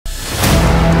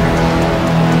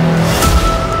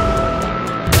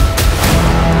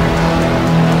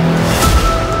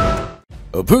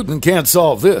Putin can't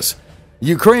solve this.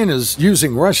 Ukraine is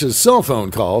using Russia's cell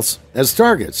phone calls as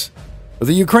targets.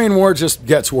 The Ukraine war just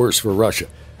gets worse for Russia.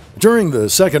 During the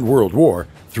Second World War,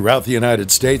 throughout the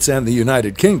United States and the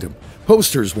United Kingdom,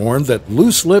 posters warned that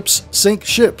loose lips sink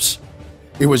ships.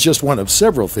 It was just one of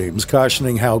several themes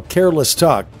cautioning how careless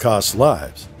talk costs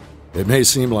lives. It may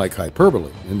seem like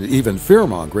hyperbole and even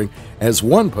fear-mongering, as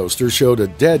one poster showed a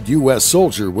dead U.S.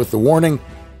 soldier with the warning,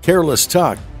 "Careless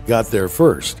talk got there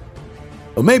first."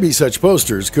 Well, maybe such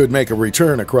posters could make a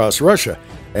return across Russia,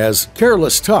 as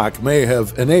careless talk may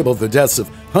have enabled the deaths of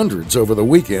hundreds over the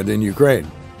weekend in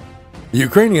Ukraine.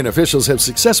 Ukrainian officials have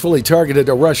successfully targeted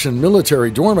a Russian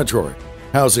military dormitory,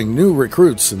 housing new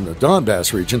recruits in the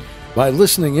Donbas region by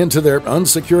listening into their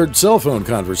unsecured cell phone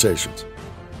conversations.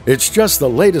 It's just the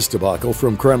latest debacle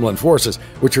from Kremlin forces,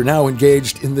 which are now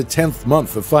engaged in the 10th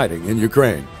month of fighting in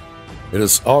Ukraine. It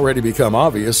has already become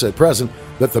obvious at present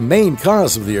that the main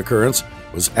cause of the occurrence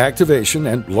was activation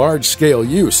and large-scale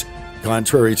use,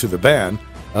 contrary to the ban,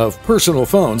 of personal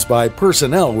phones by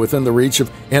personnel within the reach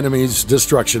of enemies'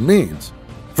 destruction means.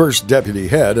 First Deputy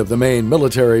Head of the main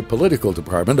military political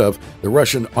department of the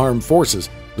Russian Armed Forces,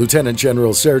 Lieutenant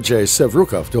General Sergei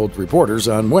Sevrukov, told reporters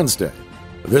on Wednesday.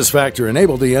 This factor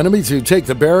enabled the enemy to take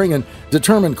the bearing and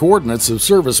determine coordinates of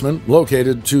servicemen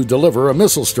located to deliver a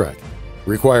missile strike.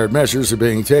 Required measures are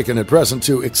being taken at present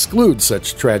to exclude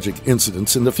such tragic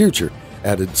incidents in the future,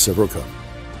 added Sevrukov.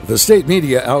 The state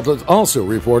media outlet also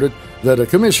reported that a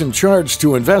commission charged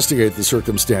to investigate the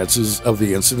circumstances of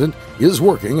the incident is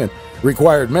working, and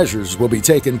required measures will be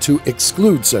taken to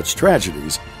exclude such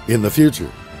tragedies in the future.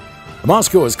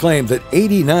 Moscow has claimed that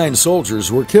 89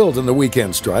 soldiers were killed in the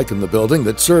weekend strike in the building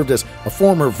that served as a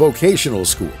former vocational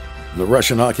school in the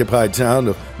Russian-occupied town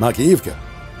of Makiyivka.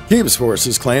 Kyiv's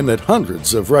forces claim that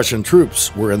hundreds of Russian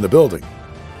troops were in the building.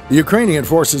 The Ukrainian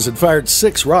forces had fired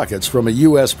 6 rockets from a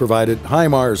U.S.-provided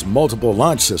HIMARS multiple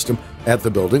launch system at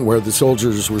the building where the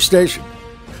soldiers were stationed.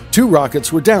 2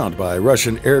 rockets were downed by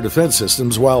Russian air defense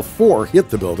systems, while 4 hit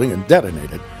the building and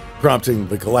detonated, prompting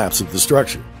the collapse of the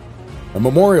structure. A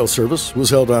memorial service was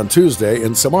held on Tuesday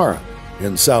in Samara,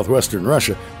 in southwestern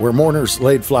Russia, where mourners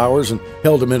laid flowers and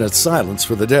held a minute's silence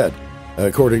for the dead,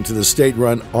 according to the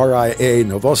state-run RIA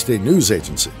Novosti news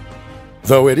agency.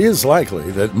 Though it is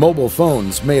likely that mobile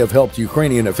phones may have helped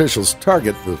Ukrainian officials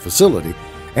target the facility,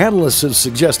 analysts have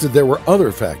suggested there were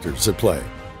other factors at play.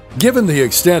 Given the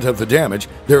extent of the damage,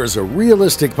 there is a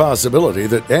realistic possibility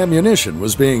that ammunition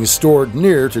was being stored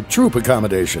near to troop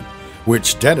accommodation,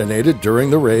 which detonated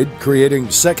during the raid, creating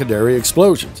secondary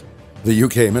explosions, the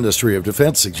UK Ministry of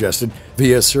Defense suggested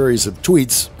via a series of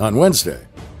tweets on Wednesday.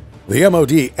 The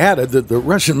MOD added that the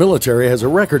Russian military has a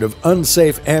record of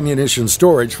unsafe ammunition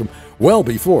storage from well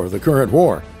before the current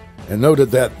war, and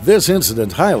noted that this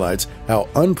incident highlights how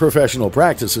unprofessional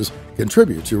practices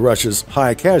contribute to Russia's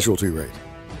high casualty rate.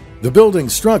 The building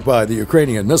struck by the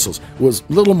Ukrainian missiles was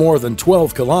little more than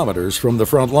 12 kilometers from the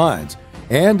front lines,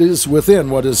 and is within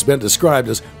what has been described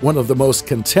as one of the most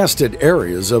contested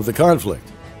areas of the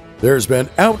conflict. There's been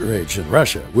outrage in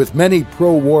Russia, with many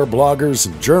pro-war bloggers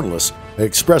and journalists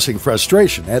expressing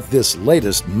frustration at this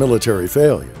latest military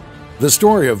failure. The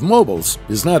story of mobiles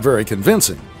is not very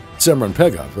convincing. Semyon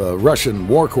Pegov, a Russian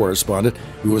war correspondent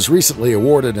who was recently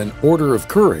awarded an Order of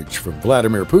Courage from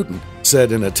Vladimir Putin,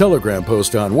 said in a Telegram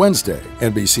post on Wednesday,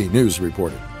 NBC News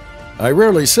reported. "I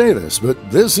rarely say this,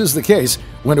 but this is the case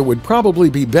when it would probably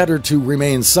be better to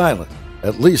remain silent,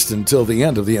 at least until the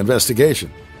end of the investigation.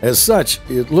 As such,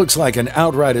 it looks like an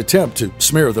outright attempt to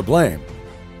smear the blame."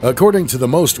 According to the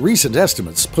most recent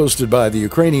estimates posted by the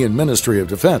Ukrainian Ministry of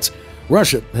Defense,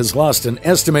 Russia has lost an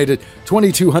estimated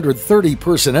 2,230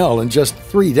 personnel in just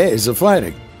 3 days of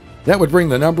fighting. That would bring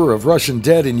the number of Russian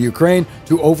dead in Ukraine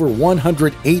to over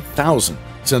 108,000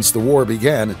 since the war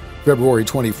began February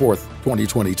 24,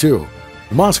 2022.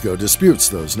 Moscow disputes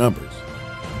those numbers.